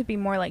we're called to be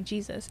more like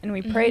Jesus, and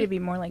we pray to be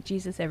more like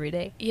Jesus every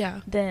day,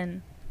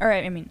 then,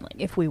 I mean, like,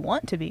 if we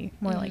want to be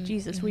more like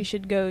Jesus, we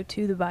should go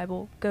to the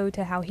Bible, go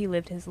to how he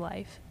lived his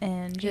life,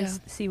 and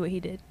just see what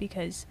he did.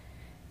 Because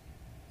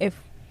the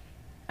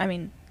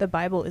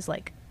Bible is,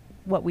 like,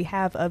 what we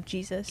have of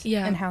Jesus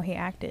and how he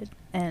acted.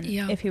 And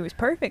if he was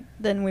perfect,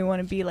 then we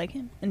want to be like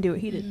him and do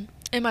what he did.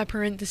 In my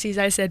parentheses,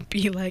 I said,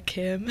 be like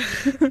him.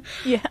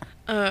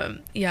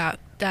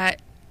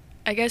 That,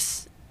 I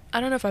guess, I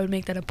don't know if I would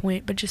make that a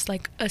point, but just,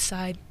 like, a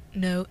side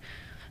note.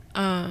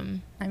 I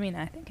mean,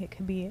 I think it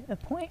could be a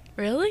point.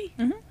 Really?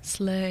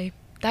 Slay.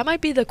 That might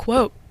be the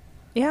quote.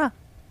 Yeah.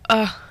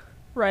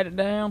 Write it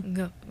down.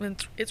 No,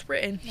 it's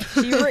written.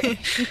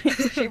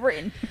 She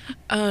written.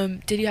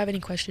 Did you have any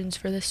questions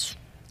for this?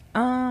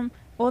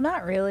 Well,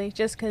 not really,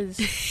 just because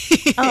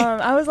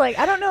I was like,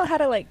 I don't know how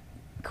to, like,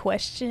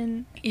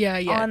 question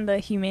on the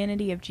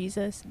humanity of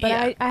Jesus,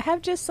 but I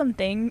have just some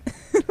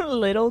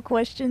little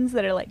questions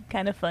that are, like,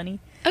 kind of funny.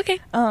 Okay.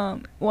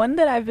 One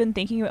that I've been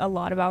thinking a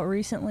lot about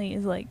recently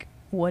is, like,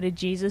 what did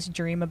Jesus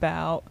dream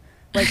about?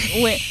 Like,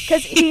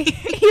 because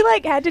he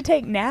like had to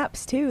take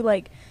naps too,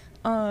 like,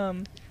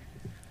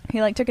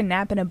 he, like, took a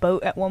nap in a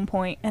boat at one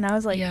point, and I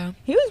was like,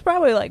 he was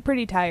probably, like,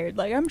 pretty tired.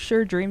 Like, I'm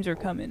sure dreams are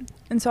coming.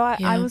 And so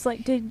I was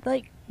like, did,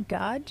 like,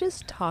 God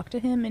just talk to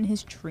him in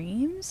his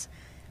dreams?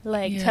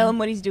 Like, tell him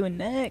what he's doing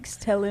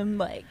next? Tell him,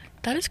 like...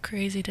 That is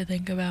crazy to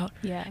think about.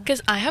 Yeah.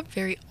 Because I have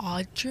very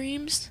odd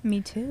dreams.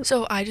 Me too.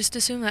 So I just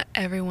assume that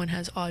everyone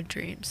has odd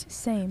dreams.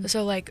 Same.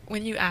 So, like,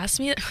 when you ask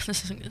me...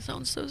 This is going to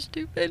sound so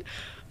stupid.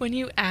 When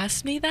you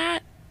ask me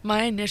that,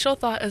 my initial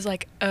thought is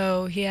like,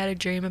 oh, he had a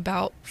dream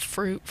about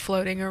fruit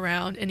floating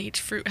around, and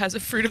each fruit has a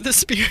fruit of the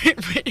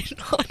Spirit written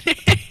on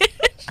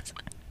it.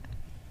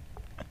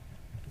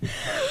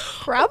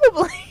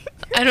 Probably.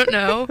 I don't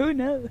know. Who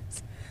knows?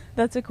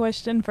 That's a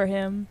question for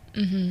him.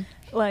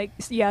 Like,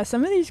 yeah,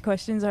 some of these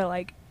questions are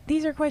like,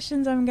 these are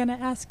questions I'm going to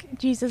ask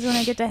Jesus when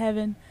I get to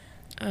heaven.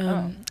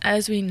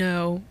 As we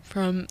know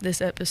from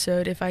this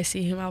episode, if I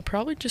see him, I'll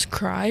probably just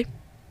cry.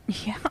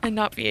 Yeah. And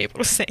not be able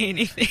to say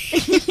anything.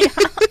 Yeah.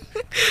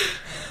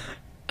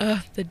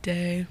 The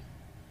day.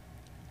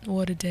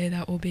 What a day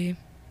that will be.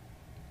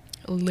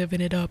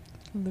 Living it up.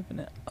 Living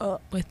it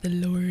up. With the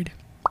Lord.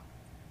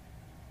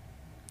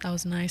 That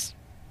was nice.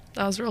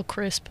 That was real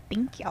crisp.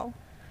 Thank y'all.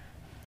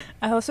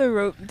 I also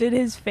wrote, did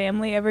his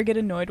family ever get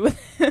annoyed with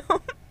him?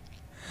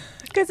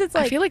 Because it's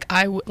like... I feel like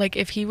like,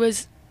 if he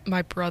was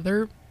my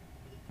brother,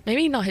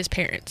 maybe not his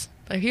parents,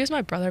 but if he was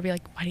my brother, I'd be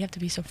like, why do you have to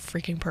be so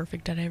freaking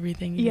perfect at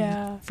everything? You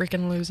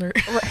freaking loser.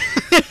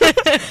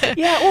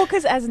 Yeah, well,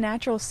 because as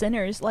natural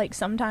sinners, like,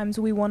 sometimes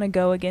we want to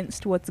go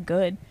against what's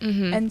good.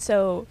 Mm-hmm. And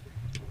so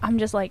I'm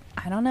just like,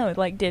 I don't know.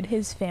 Like, did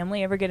his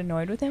family ever get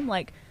annoyed with him?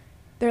 Like,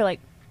 they're like,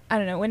 I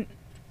don't know, when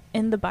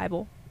in the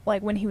Bible,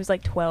 like, when he was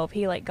like 12,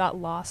 he like got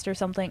lost or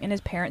something, and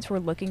his parents were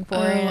looking for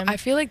him. I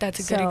feel like that's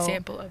a good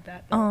example of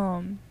that,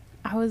 though.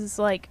 I was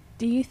like,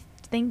 do you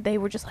think they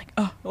were just like,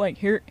 oh, like,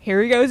 here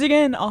he goes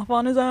again, off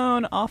on his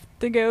own, off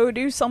to go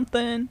do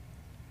something,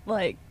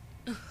 like,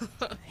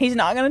 he's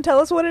not gonna tell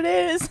us what it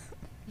is?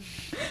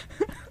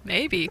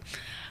 Maybe.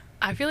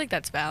 I feel like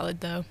that's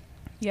valid, though.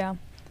 Yeah,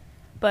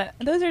 but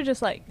those are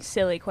just like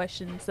silly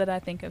questions that I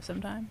think of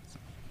sometimes.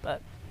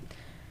 But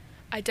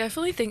I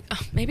definitely think,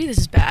 maybe this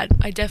is bad,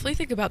 I definitely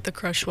think about the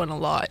crush one a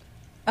lot.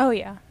 Oh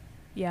yeah.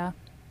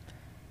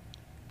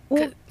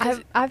 Well,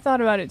 I've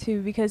thought about it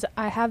too, because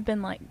I have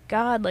been like,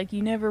 God, like,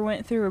 you never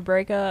went through a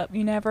breakup,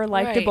 you never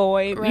liked a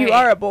boy, right. You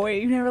are a boy,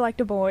 you never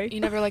liked a boy, you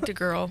never liked a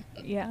girl.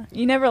 Yeah,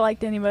 you never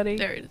liked anybody.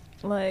 There it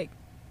is. Like,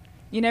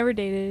 you never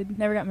dated,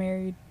 never got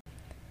married.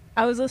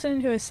 I was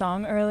listening to a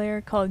song earlier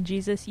called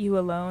Jesus, You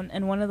Alone,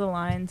 and one of the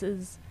lines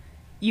is,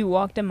 you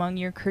walked among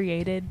your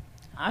created.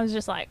 I was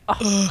just like,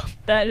 oh,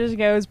 that just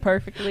goes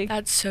perfectly.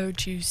 That's so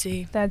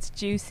juicy. That's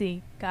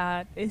juicy.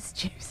 God, it's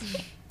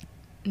juicy.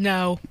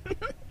 No.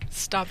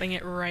 Stopping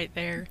it right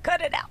there.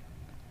 Cut it out.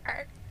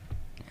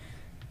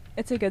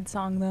 It's a good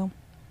song, though.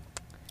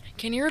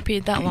 Can you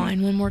repeat that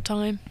line one more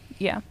time?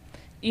 Yeah.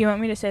 You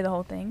want me to say the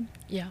whole thing?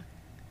 Yeah.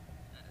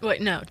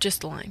 Wait, no,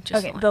 just the line.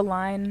 The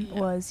line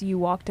was, you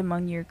walked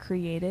among your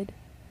created.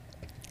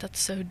 That's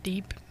so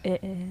deep.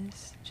 It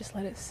is. Just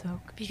let it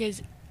soak.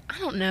 Because, I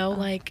don't know,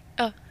 like,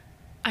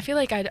 I feel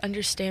like I'd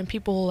understand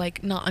people,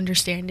 like, not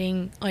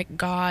understanding, like,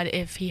 God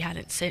if he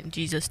hadn't sent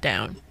Jesus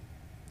down.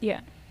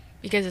 Yeah.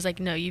 Because it's like,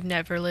 no, you've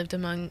never lived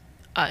among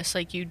us.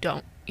 Like, you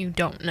don't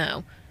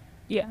know.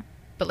 Yeah.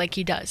 But, like,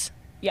 he does.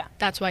 Yeah.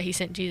 That's why he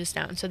sent Jesus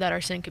down, so that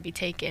our sin could be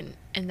taken,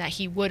 and that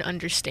he would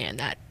understand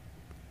that.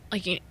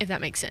 Like, if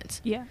that makes sense.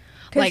 Yeah.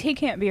 Because like, he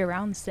can't be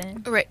around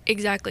sin. Right,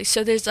 exactly.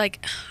 So there's,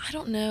 like, I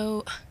don't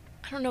know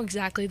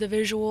exactly the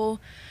visual,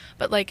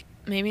 but, like,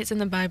 maybe it's in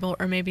the Bible,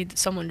 or maybe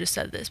someone just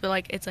said this, but,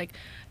 like, it's like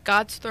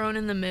God's throne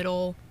in the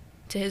middle,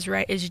 to his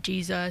right is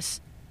Jesus,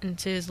 and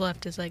to his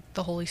left is, like,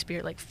 the Holy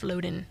Spirit, like,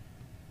 floating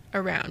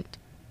around.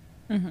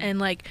 Mm-hmm. And,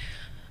 like,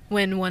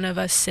 when one of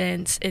us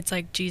sins, it's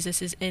like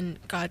Jesus is in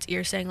God's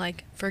ear saying,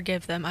 like,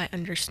 forgive them, I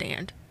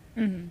understand.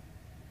 Mm-hmm.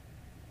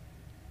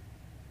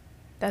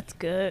 That's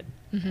good.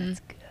 Mm-hmm. That's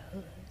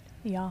good.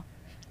 Yeah.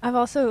 I've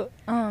also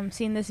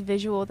seen this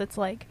visual that's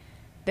like,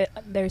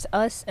 there's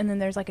us, and then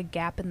there's like a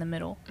gap in the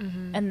middle,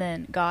 mm-hmm. and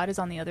then God is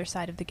on the other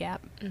side of the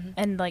gap, mm-hmm.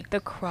 and like the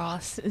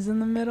cross is in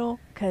the middle,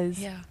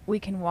 because we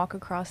can walk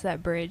across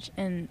that bridge,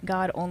 and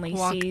God only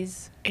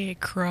sees a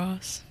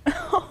cross.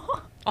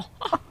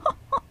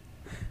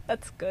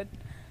 That's good.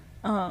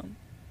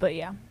 But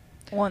yeah,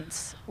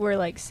 once we're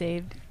like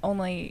saved,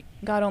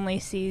 God only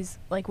sees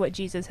like what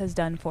Jesus has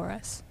done for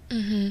us.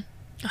 Mm-hmm.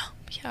 Oh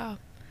yeah.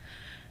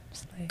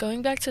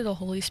 Going back to the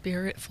Holy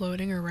Spirit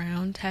floating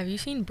around, have you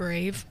seen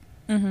Brave?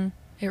 Mm-hmm.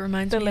 It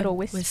reminds me of little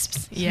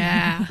wisps.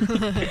 Yeah.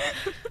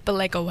 But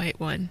like a white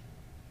one.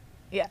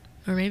 Yeah.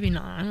 Or maybe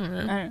not. I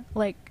don't know.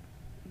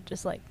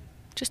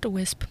 Just a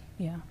wisp.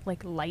 Yeah.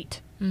 Like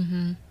light.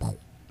 Mm-hmm.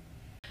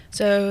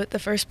 So the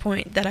first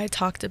point that I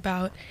talked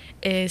about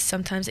is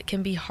sometimes it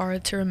can be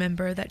hard to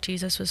remember that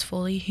Jesus was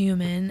fully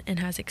human and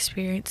has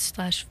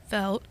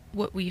experienced/felt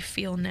what we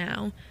feel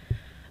now.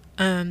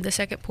 The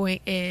second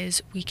point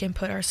is we can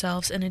put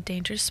ourselves in a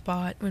dangerous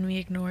spot when we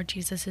ignore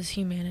Jesus'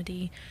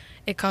 humanity.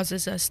 It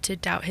causes us to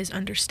doubt his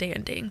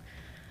understanding.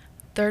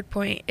 Third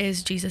point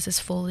is Jesus is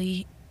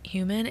fully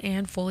human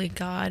and fully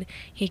God.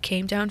 He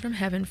came down from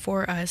heaven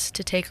for us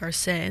to take our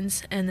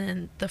sins. And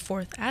then the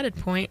fourth added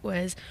point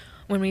was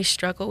when we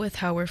struggle with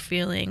how we're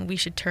feeling, we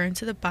should turn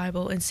to the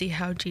Bible and see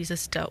how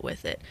Jesus dealt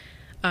with it.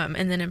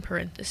 And then in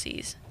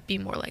parentheses, be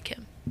more like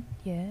him.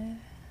 Yeah.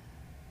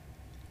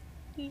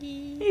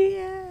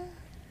 Yeah.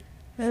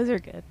 Those are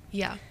good.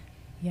 Yeah.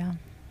 Yeah.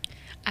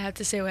 I have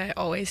to say what I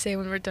always say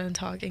when we're done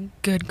talking.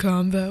 Good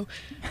combo.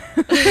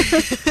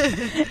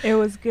 It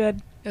was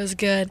good. It was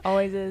good.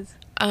 Always is.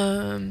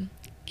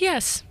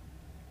 Yes.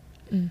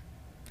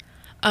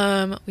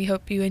 We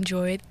hope you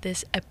enjoyed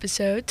this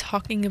episode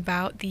talking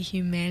about the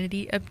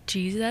humanity of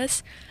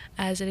Jesus,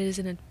 as it is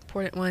an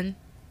important one,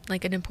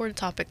 like an important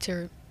topic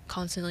to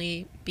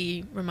constantly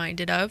be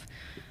reminded of.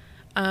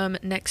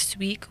 Next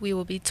week we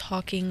will be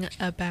talking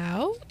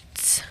about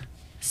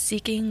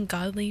seeking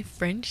godly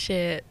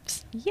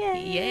friendships.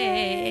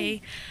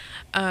 Yay!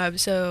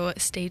 So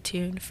stay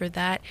tuned for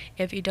that.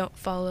 If you don't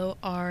follow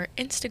our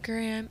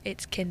Instagram,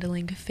 it's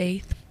Kindling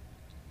Faith.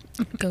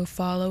 Go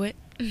follow it.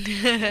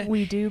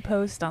 We do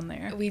post on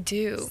there. We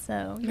do.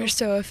 So we're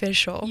so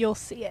official. You'll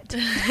see it.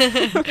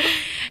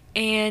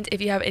 And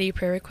if you have any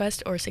prayer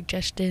requests or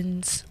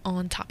suggestions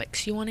on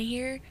topics you want to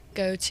hear,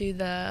 go to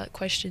the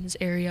questions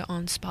area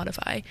on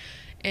Spotify.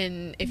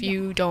 And if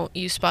you don't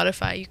use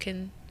Spotify, you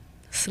can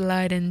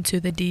slide into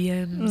the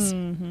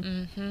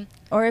DMs.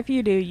 Or if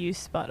you do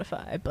use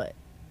Spotify, but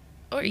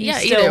you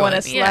still want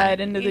to slide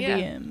into the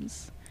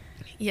DMs.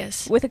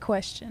 Yes. With a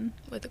question.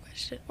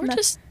 Or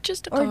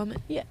just a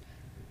comment. Yeah.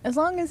 As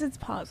long as it's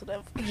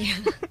positive. Yeah.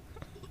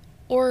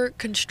 Or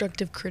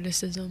constructive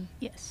criticism.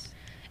 Yes.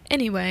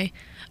 Anyway,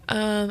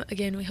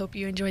 again, we hope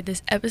you enjoyed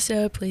this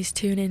episode. Please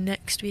tune in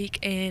next week.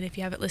 And if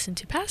you haven't listened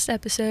to past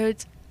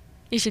episodes,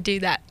 you should do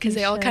that because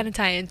they all kind of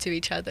tie into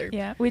each other.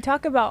 Yeah. We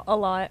talk about a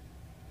lot,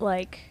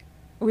 like,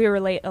 we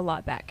relate a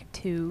lot back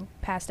to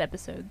past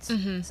episodes.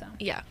 So.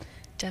 Yeah,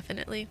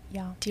 definitely.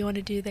 Yeah. Do you want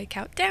to do the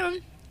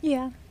countdown?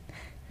 Yeah.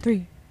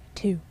 3,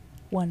 2,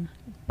 1.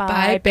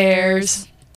 Bye, bears.